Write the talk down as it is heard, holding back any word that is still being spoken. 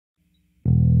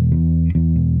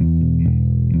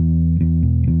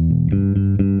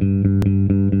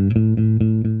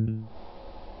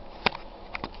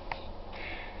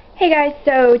Guys,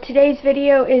 so today's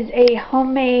video is a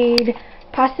homemade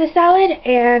pasta salad,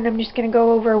 and I'm just going to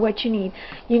go over what you need.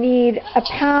 You need a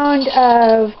pound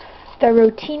of the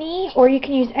rotini, or you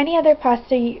can use any other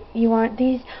pasta you want.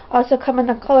 These also come in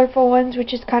the colorful ones,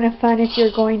 which is kind of fun if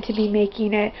you're going to be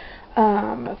making it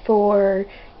for,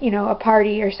 you know, a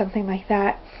party or something like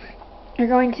that. You're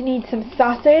going to need some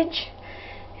sausage,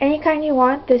 any kind you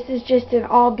want. This is just an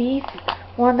all beef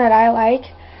one that I like.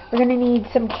 We're going to need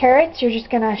some carrots. You're just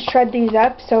going to shred these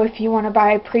up, so if you want to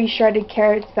buy pre-shredded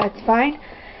carrots, that's fine.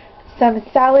 Some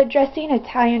salad dressing.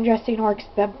 Italian dressing works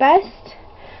the best.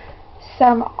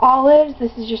 Some olives.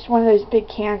 This is just one of those big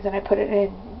cans, and I put it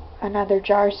in another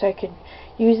jar so I can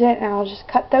use it, and I'll just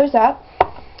cut those up.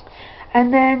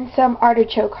 And then some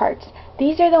artichoke hearts.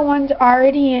 These are the ones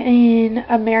already in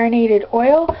a marinated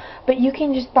oil, but you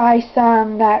can just buy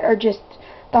some that are just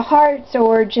the hearts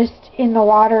or just in the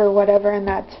water or whatever, and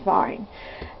that's fine.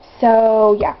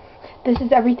 So yeah, this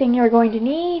is everything you're going to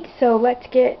need, so let's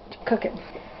get cooking.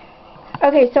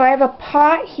 Okay, so I have a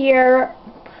pot here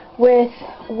with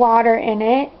water in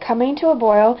it coming to a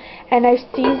boil, and I've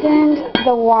seasoned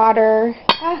the water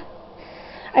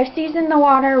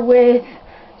with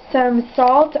some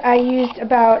salt. I used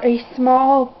about a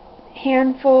small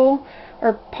handful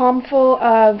or palmful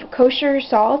of kosher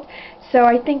salt, so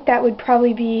I think that would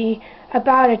probably be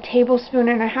about a tablespoon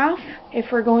and a half if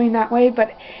we're going that way. But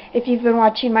if you've been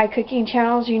watching my cooking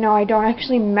channels, you know I don't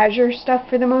actually measure stuff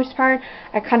for the most part.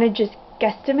 I kind of just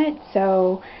guesstimate,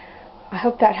 so I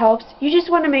hope that helps. You just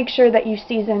want to make sure that you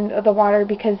season the water,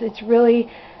 because it's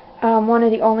really one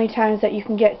of the only times that you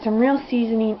can get some real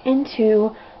seasoning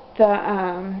into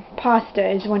the pasta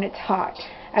is when it's hot,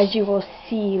 as you will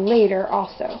see later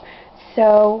also.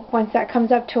 So once that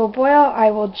comes up to a boil,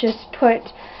 I will just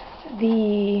put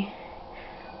the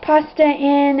pasta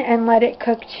in and let it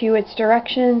cook to its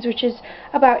directions, which is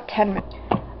about 10 minutes.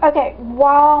 Okay,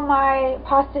 while my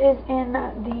pasta is in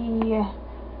the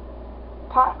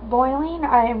pot boiling,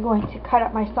 I am going to cut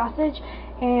up my sausage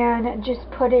and just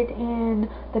put it in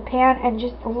the pan and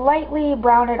just lightly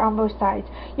brown it on both sides.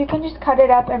 You can just cut it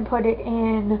up and put it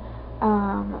in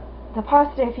the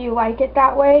pasta if you like it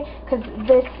that way, because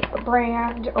this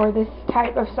brand or this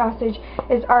type of sausage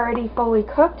is already fully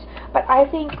cooked. But I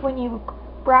think when you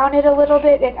brown it a little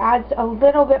bit, it adds a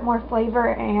little bit more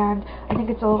flavor, and I think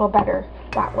it's a little better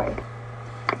that way.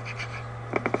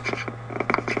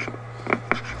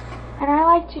 And I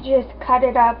like to just cut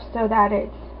it up so that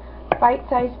it's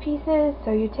bite-sized pieces.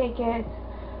 So you take it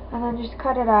and then just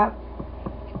cut it up.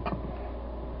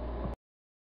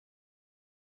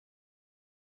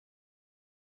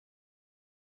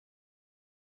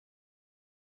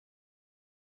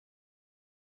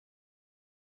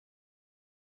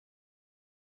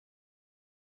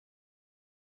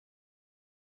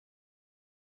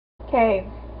 Okay,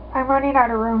 I'm running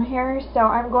out of room here, so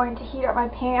I'm going to heat up my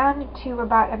pan to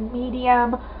about a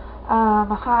medium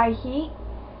high heat.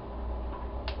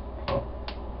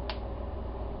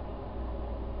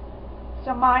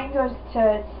 So mine goes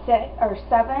to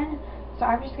 7, so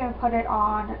I'm just going to put it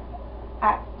on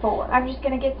at 4. I'm just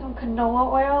going to get some canola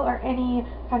oil or any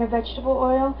kind of vegetable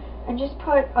oil and just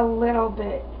put a little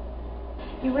bit.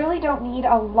 You really don't need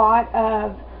a lot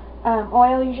of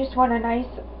oil. You just want a nice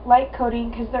light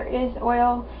coating, because there is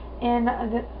oil in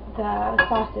the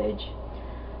sausage.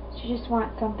 So you just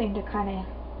want something to kind of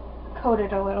coat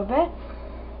it a little bit.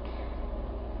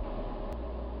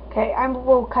 Okay,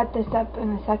 we'll cut this up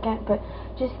in a second, but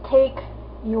just take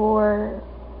your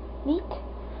meat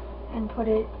and put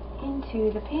it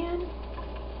into the pan.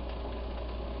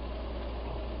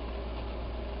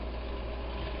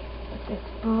 Let this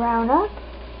brown up.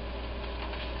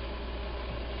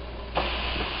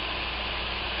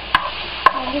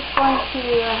 I'm just going to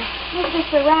move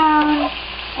this around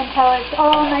until it's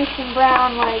all nice and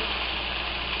brown, like,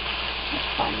 let's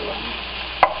find one.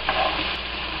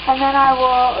 And then I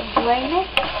will drain it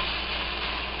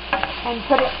and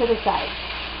put it to the side.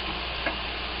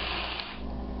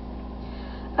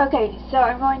 Okay, so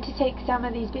I'm going to take some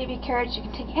of these baby carrots. You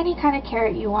can take any kind of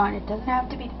carrot you want. It doesn't have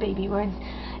to be the baby ones.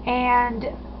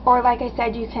 Or like I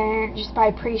said, you can just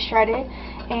buy pre-shredded.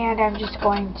 And I'm just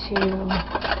going to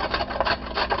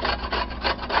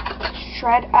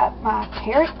shred up my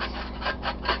carrots.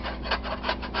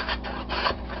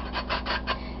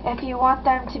 If you want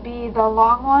them to be the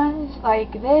long ones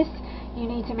like this, you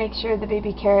need to make sure the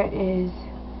baby carrot is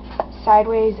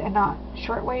sideways and not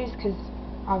shortways, because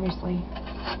obviously.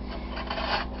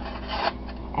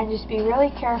 And just be really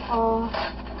careful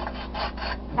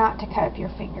not to cut up your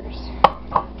fingers.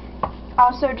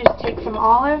 Also, just take some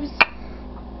olives.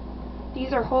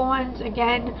 These are whole ones.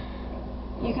 Again,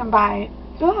 You can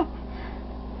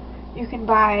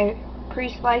buy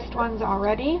pre-sliced ones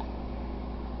already,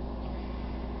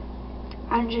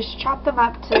 and just chop them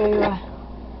up to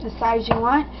the size you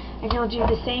want, and you'll do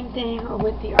the same thing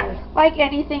with the other. Like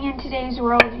anything in today's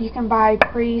world, you can buy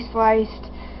pre-sliced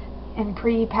and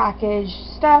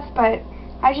pre-packaged stuff, but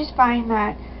I just find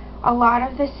that a lot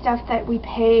of the stuff that we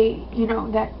pay, you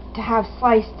know, that to have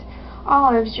sliced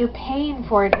olives, you're paying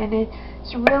for it, and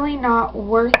it's really not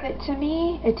worth it to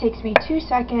me. It takes me 2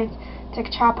 seconds to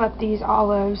chop up these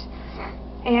olives,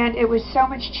 and it was so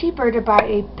much cheaper to buy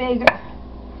a big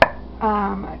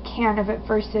can of it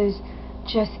versus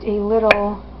just a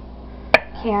little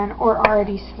can or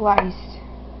already sliced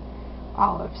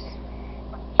olives.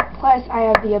 Plus, I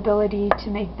have the ability to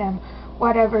make them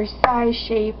whatever size,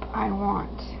 shape I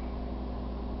want.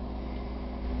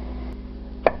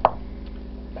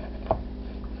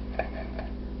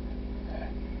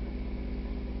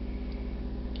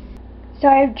 So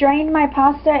I've drained my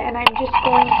pasta, and I'm just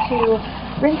going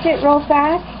to rinse it real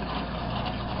fast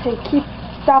to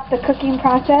stop the cooking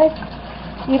process.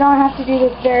 You don't have to do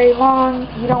this very long.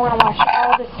 You don't want to wash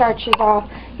all the starches off.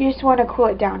 You just want to cool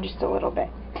it down just a little bit.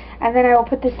 And then I will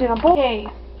put this in a bowl. Okay,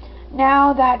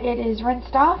 now that it is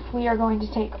rinsed off, we are going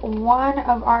to take one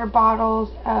of our bottles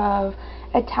of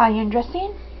Italian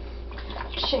dressing,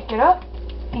 shake it up,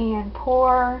 and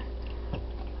pour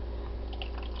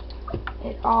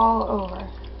it all over.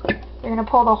 You're going to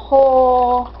pour the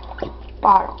whole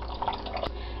bottle.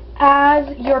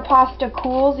 As your pasta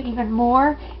cools even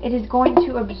more, it is going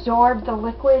to absorb the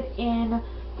liquid in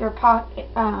your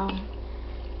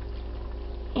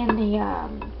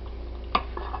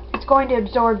it's going to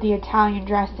absorb the Italian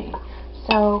dressing.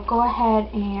 So go ahead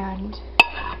and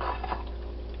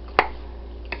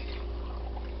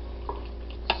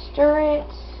stir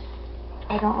it.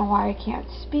 I don't know why I can't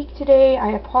speak today.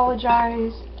 I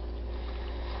apologize.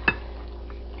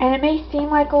 And it may seem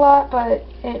like a lot, but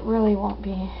it really won't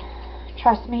be.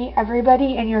 Trust me,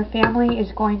 everybody in your family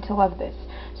is going to love this.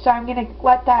 So I'm going to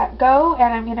let that go,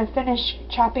 and I'm going to finish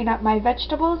chopping up my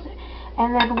vegetables.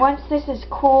 And then once this is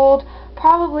cooled,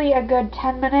 probably a good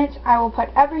 10 minutes, I will put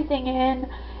everything in,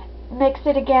 mix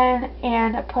it again,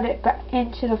 and put it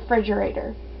into the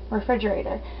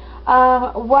refrigerator.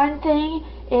 One thing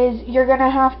is you're going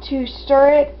to have to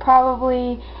stir it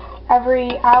probably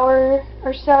every hour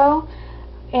or so,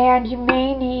 and you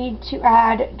may need to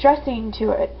add dressing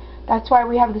to it. That's why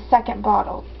we have the second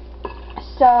bottle.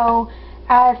 So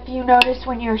if you notice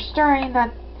when you're stirring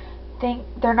that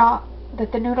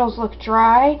the noodles look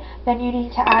dry, then you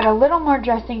need to add a little more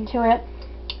dressing to it,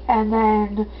 and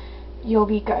then you'll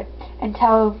be good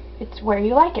until it's where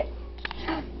you like it.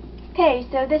 Okay,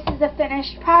 so this is the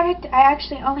finished product. I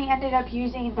actually only ended up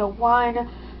using the one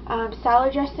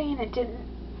salad dressing.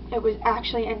 It was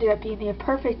actually ended up being the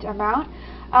perfect amount.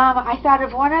 I thought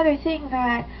of one other thing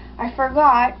that I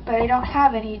forgot, but I don't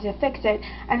have any to fix it,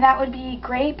 and that would be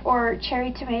grape or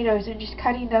cherry tomatoes, and just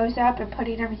cutting those up and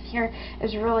putting them here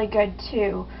is really good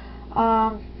too.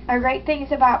 A great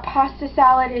thing about pasta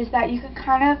salad is that you can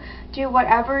kind of do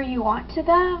whatever you want to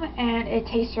them, and it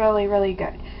tastes really, really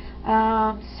good.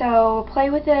 So play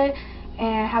with it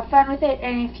and have fun with it,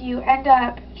 and if you end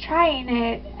up trying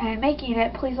it and making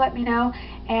it, please let me know,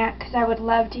 because I would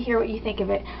love to hear what you think of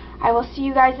it. I will see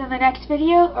you guys in the next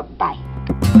video. Bye.